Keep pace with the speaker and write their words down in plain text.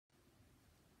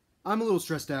I'm a little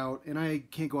stressed out and I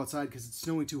can't go outside because it's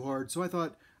snowing too hard. So I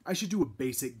thought I should do a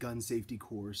basic gun safety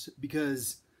course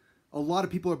because a lot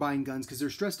of people are buying guns because they're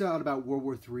stressed out about World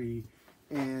War III.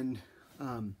 And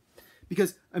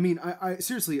because, I mean, I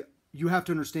seriously, you have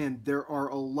to understand there are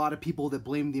a lot of people that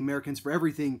blame the Americans for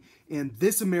everything. And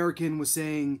this American was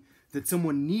saying that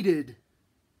someone needed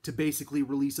to basically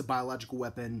release a biological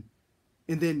weapon.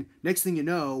 And then next thing you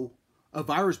know, a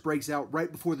virus breaks out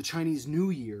right before the Chinese New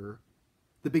Year,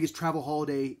 the biggest travel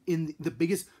holiday in the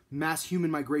biggest mass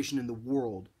human migration in the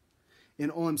world.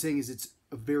 And all I'm saying is it's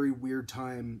a very weird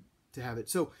time to have it.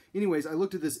 So anyways, I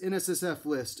looked at this NSSF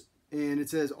list and it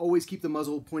says always keep the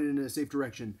muzzle pointed in a safe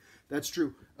direction. That's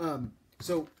true.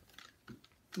 So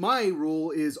my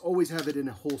rule is always have it in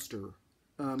a holster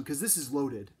because this is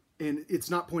loaded and it's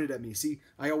not pointed at me. See,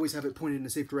 I always have it pointed in a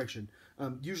safe direction.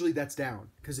 Usually that's down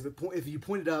because if you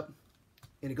point it up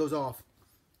and it goes off,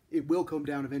 it will come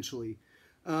down eventually.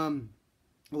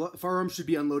 Firearms should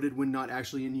be unloaded when not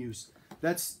actually in use.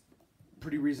 That's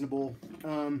pretty reasonable.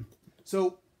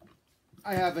 So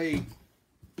I have a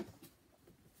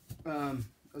I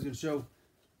was going to show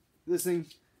this thing.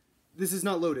 This is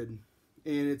not loaded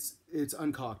and it's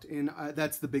uncocked, and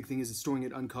that's the big thing, is it's storing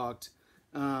it uncocked.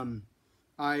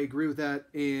 I agree with that,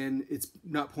 and it's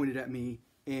not pointed at me,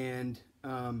 and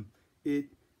and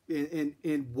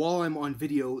while I'm on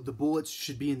video, the bullets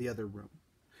should be in the other room.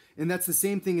 And that's the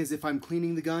same thing as if I'm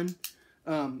cleaning the gun.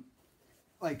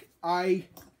 Like, I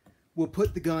will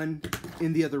put the gun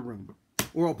in the other room,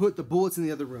 or I'll put the bullets in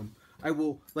the other room. I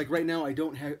will, like right now, I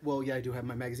don't have, well, yeah, I do have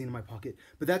my magazine in my pocket,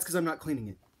 but that's because I'm not cleaning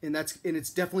it. And it's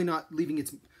definitely not leaving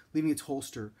its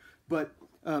holster. But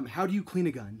how do you clean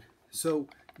a gun? So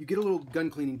you get a little gun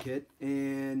cleaning kit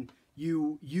and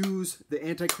you use the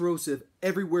anti-corrosive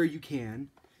everywhere you can,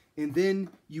 and then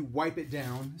you wipe it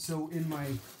down. So in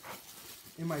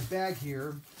my bag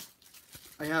here,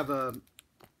 I have a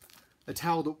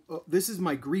towel. This is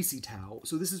my greasy towel.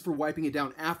 So this is for wiping it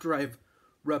down after I've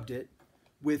rubbed it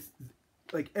with,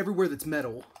 like, everywhere that's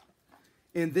metal.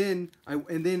 And then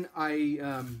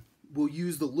I will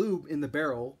use the lube in the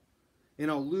barrel,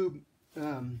 and I'll lube.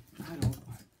 I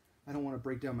don't want to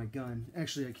break down my gun.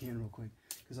 Actually, I can real quick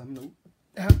because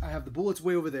I have the bullets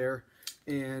way over there,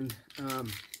 and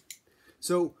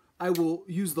so I will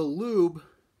use the lube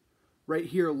right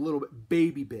here a little bit,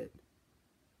 baby bit,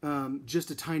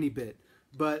 just a tiny bit.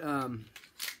 But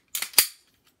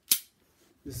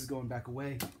this is going back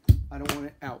away. I don't want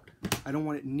it out. I don't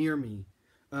want it near me.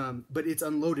 But it's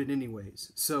unloaded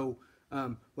anyways. So,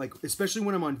 like, especially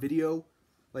when I'm on video,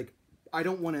 like, I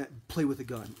don't want to play with a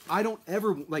gun. I don't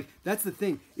ever, like, that's the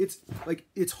thing. It's, like,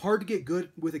 it's hard to get good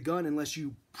with a gun unless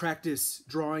you practice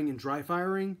drawing and dry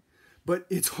firing. But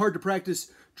it's hard to practice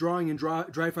drawing and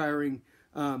dry firing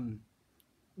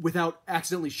without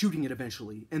accidentally shooting it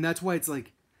eventually. And that's why it's,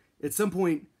 like, at some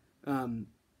point,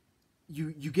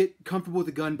 you get comfortable with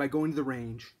the gun by going to the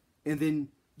range, and then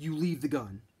you leave the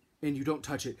gun and you don't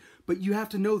touch it. But you have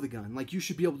to know the gun. Like, you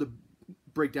should be able to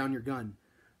break down your gun.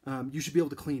 You should be able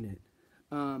to clean it.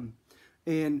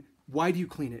 And why do you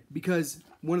clean it? Because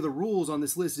one of the rules on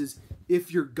this list is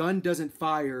if your gun doesn't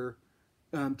fire,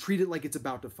 treat it like it's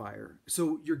about to fire.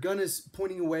 So your gun is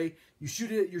pointing away. You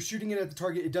shoot it. You're shooting it at the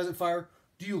target. It doesn't fire.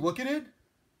 Do you look at it?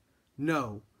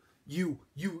 No. You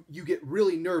get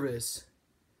really nervous,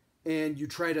 and you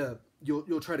try to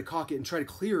you'll try to cock it and try to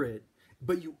clear it.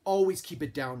 But you always keep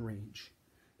it downrange.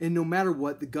 And no matter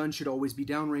what, the gun should always be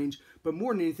downrange. But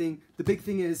more than anything, the big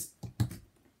thing is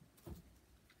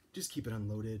just keep it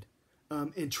unloaded.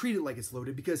 And treat it like it's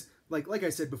loaded. Because, like I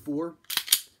said before,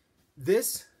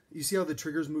 this, you see how the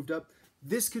trigger's moved up?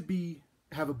 This could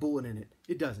have a bullet in it.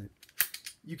 It doesn't.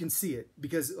 You can see it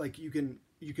because, like, you can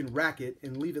rack it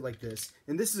and leave it like this.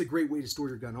 And this is a great way to store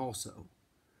your gun also.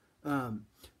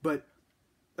 But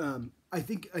I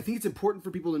think it's important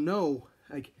for people to know,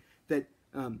 like, that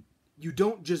you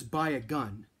don't just buy a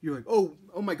gun. You're like, oh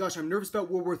my gosh, I'm nervous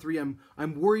about World War III.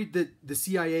 I'm worried that the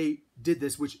CIA did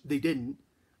this, which they didn't.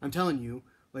 I'm telling you,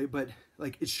 like, but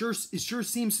like it sure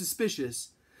seems suspicious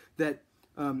that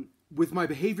with my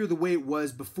behavior the way it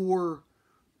was before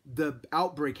the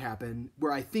outbreak happened,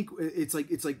 where I think it's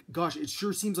like gosh, it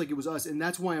sure seems like it was us, and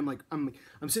that's why I'm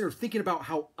sitting there thinking about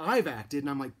how I've acted, and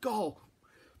I'm like, oh,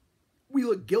 we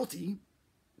look guilty.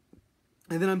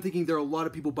 And then I'm thinking there are a lot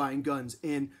of people buying guns,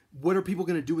 and what are people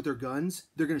going to do with their guns?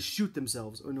 They're going to shoot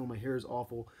themselves. Oh no, my hair is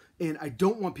awful. And I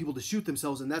don't want people to shoot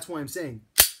themselves, and that's why I'm saying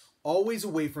always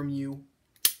away from you.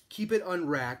 Keep it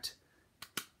unracked.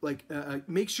 Like,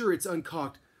 make sure it's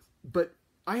uncocked. But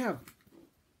I have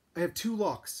 2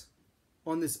 locks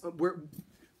on this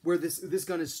where this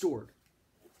gun is stored.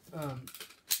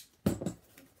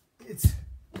 it's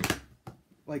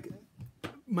like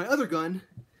my other gun.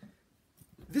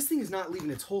 This thing is not leaving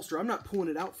its holster. I'm not pulling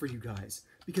it out for you guys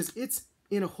because it's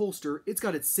in a holster. It's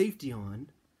got its safety on,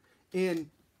 and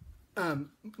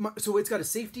so it's got a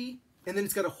safety, and then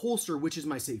it's got a holster, which is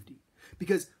my safety,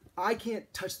 because I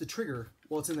can't touch the trigger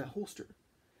while it's in that holster.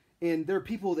 And there are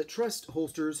people that trust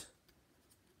holsters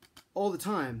all the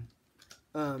time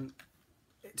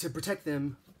to protect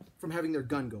them from having their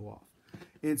gun go off.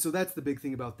 And so that's the big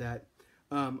thing about that.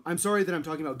 I'm sorry that I'm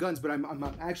talking about guns, but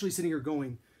I'm actually sitting here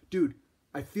going, dude,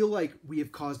 I feel like we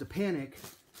have caused a panic,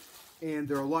 and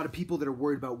there are a lot of people that are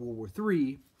worried about World War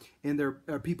III, and there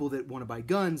are people that want to buy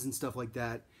guns and stuff like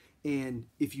that. And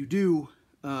if you do,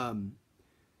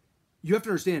 you have to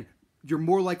understand, you're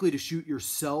more likely to shoot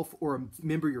yourself or a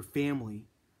member of your family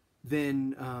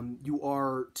than you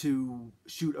are to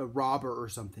shoot a robber or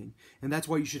something. And that's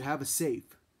why you should have a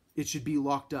safe. It should be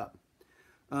locked up.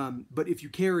 But if you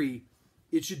carry,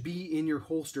 it should be in your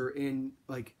holster. And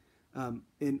like, and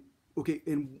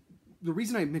the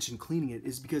reason I mentioned cleaning it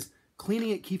is because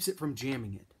cleaning it keeps it from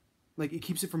jamming it. Like, it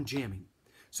keeps it from jamming.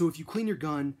 So if you clean your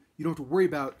gun, you don't have to worry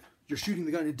about you're shooting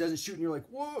the gun, it doesn't shoot, and you're like,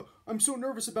 whoa, I'm so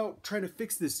nervous about trying to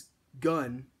fix this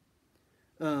gun.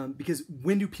 Because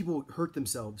when do people hurt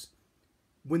themselves?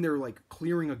 When they're like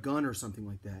clearing a gun or something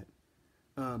like that.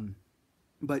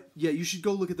 But yeah, you should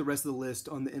go look at the rest of the list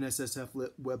on the NSSF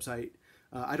website.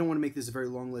 I don't want to make this a very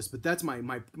long list, but that's my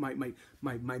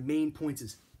main points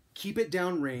is keep it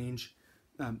downrange,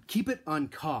 keep it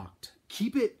uncocked,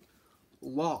 keep it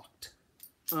locked.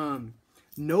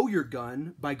 Know your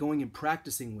gun by going and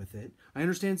practicing with it. I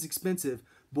understand it's expensive.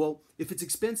 Well, if it's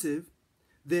expensive,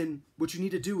 then what you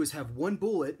need to do is have one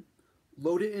bullet,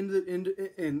 load it and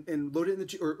load it in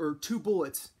the or two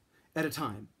bullets at a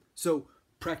time. So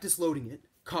practice loading it,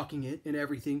 cocking it, and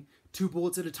everything, 2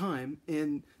 bullets at a time.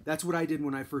 And that's what I did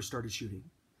when I first started shooting.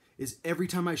 Is every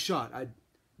time I shot, I'd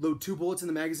load 2 bullets in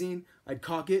the magazine, I'd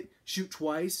cock it, shoot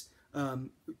twice,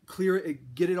 clear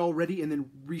it, get it all ready, and then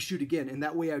reshoot again. And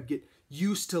that way I'd get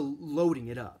used to loading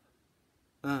it up.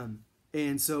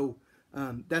 And so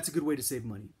that's a good way to save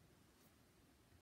money.